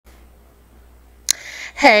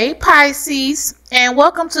Hey Pisces, and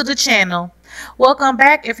welcome to the channel. Welcome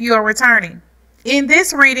back if you are returning. In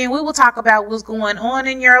this reading, we will talk about what's going on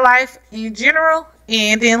in your life in general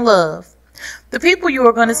and in love. The people you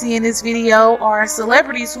are going to see in this video are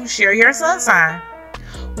celebrities who share your sun sign.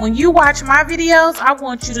 When you watch my videos, I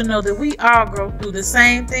want you to know that we all go through the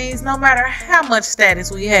same things no matter how much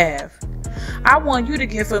status we have. I want you to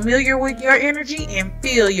get familiar with your energy and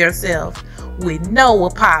feel yourself with no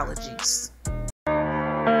apologies.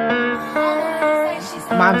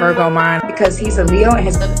 My Virgo mind, because he's a Leo and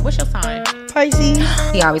his... What's your sign? Pisces.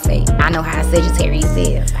 He always say, I know how Sagittarius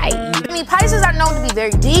is. I mean, Pisces are known to be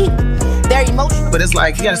very deep, very emotional. But it's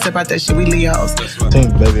like, you gotta step out that shit. We Leos. I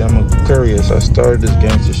think, baby, I'm Aquarius. I started this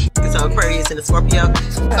gangster shit. It's Aquarius and a Scorpio.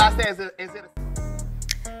 So I say,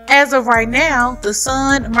 As of right now, the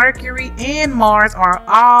Sun, Mercury, and Mars are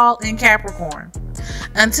all in Capricorn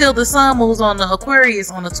until the Sun moves on to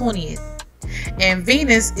Aquarius on the 20th. And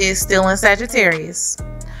Venus is still in Sagittarius.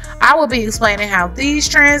 I will be explaining how these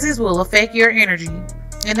transits will affect your energy,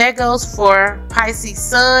 and that goes for Pisces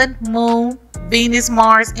Sun, Moon, Venus,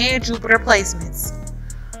 Mars, and Jupiter placements.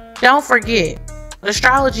 Don't forget,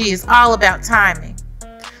 astrology is all about timing.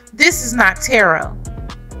 This is not tarot.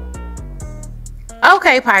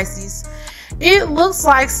 Okay, Pisces, it looks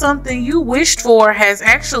like something you wished for has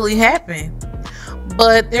actually happened,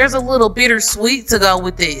 but there's a little bittersweet to go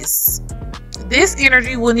with this. This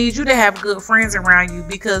energy will need you to have good friends around you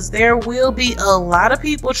because there will be a lot of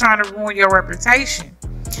people trying to ruin your reputation.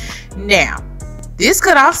 Now, this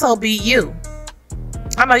could also be you.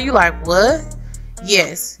 I know you like, what?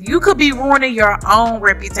 Yes, you could be ruining your own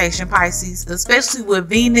reputation, Pisces, especially with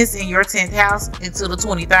Venus in your 10th house until the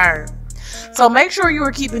 23rd. So make sure you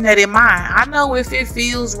are keeping that in mind. I know if it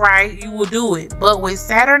feels right, you will do it. But with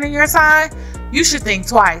Saturn in your sign, you should think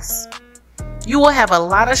twice. You will have a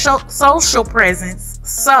lot of social presence,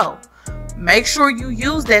 so make sure you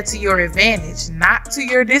use that to your advantage, not to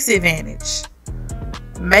your disadvantage.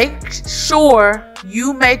 Make sure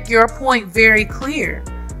you make your point very clear,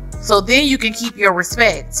 so then you can keep your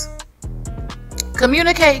respect.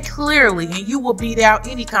 Communicate clearly and you will beat out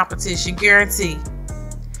any competition, guaranteed.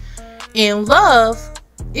 In love,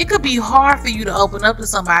 it could be hard for you to open up to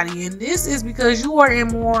somebody, and this is because you are in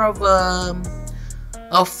more of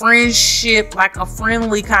a friendship, like a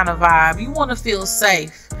friendly kind of vibe. You want to feel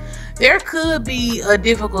safe. There could be a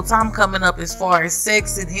difficult time coming up as far as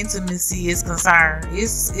sex and intimacy is concerned.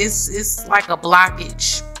 It's like a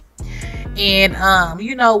blockage. And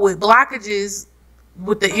you know, with blockages,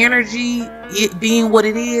 with the energy, it being what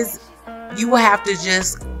it is, you will have to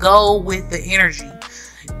just go with the energy.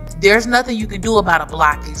 There's nothing you can do about a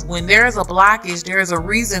blockage. When there's a blockage, there's a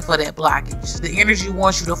reason for that blockage. The energy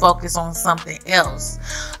wants you to focus on something else.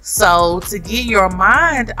 So to get your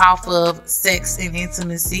mind off of sex and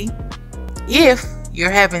intimacy, if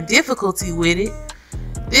you're having difficulty with it,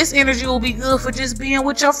 this energy will be good for just being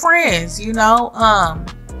with your friends. You know,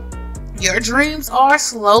 your dreams are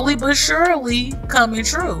slowly but surely coming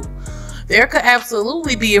true. There could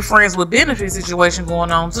absolutely be a friends with benefit situation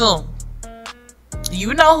going on too.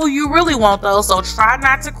 You know who you really want though, so try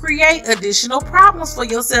not to create additional problems for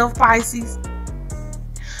yourself, Pisces.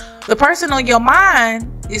 The person on your mind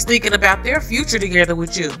is thinking about their future together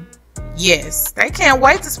with you. Yes, they can't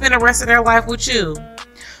wait to spend the rest of their life with you.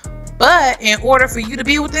 But in order for you to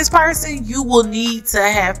be with this person, you will need to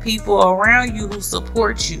have people around you who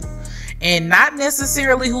support you. And not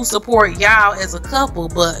necessarily who support y'all as a couple,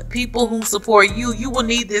 but people who support you. You will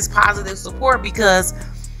need this positive support because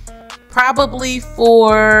probably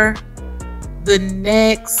for the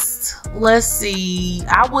next, let's see,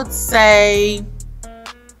 I would say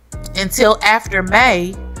until after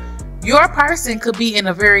May, your person could be in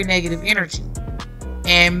a very negative energy.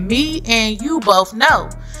 And me and you both know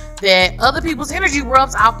that other people's energy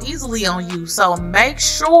rubs off easily on you. So make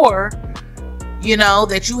sure, you know,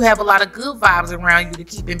 that you have a lot of good vibes around you to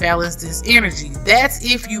keep and balance this energy. That's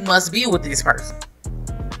if you must be with this person.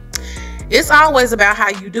 It's always about how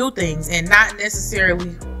you do things and not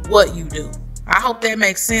necessarily what you do. I hope that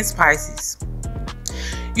makes sense, Pisces.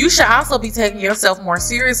 You should also be taking yourself more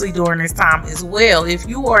seriously during this time as well. If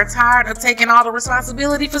you are tired of taking all the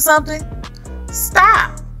responsibility for something,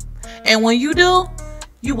 stop. And when you do,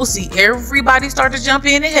 you will see everybody start to jump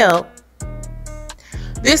in and help.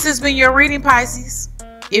 This has been your reading, Pisces.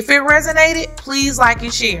 If it resonated, please like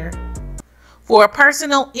and share. For a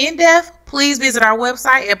personal in-depth, please visit our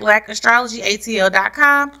website at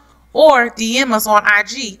blackastrologyatl.com or DM us on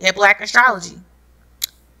IG at blackastrology.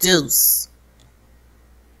 Deuce.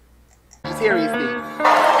 Sagittarius thing.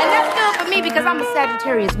 And that's good for me because I'm a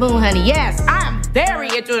Sagittarius moon, honey. Yes, I'm very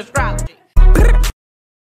into astrology.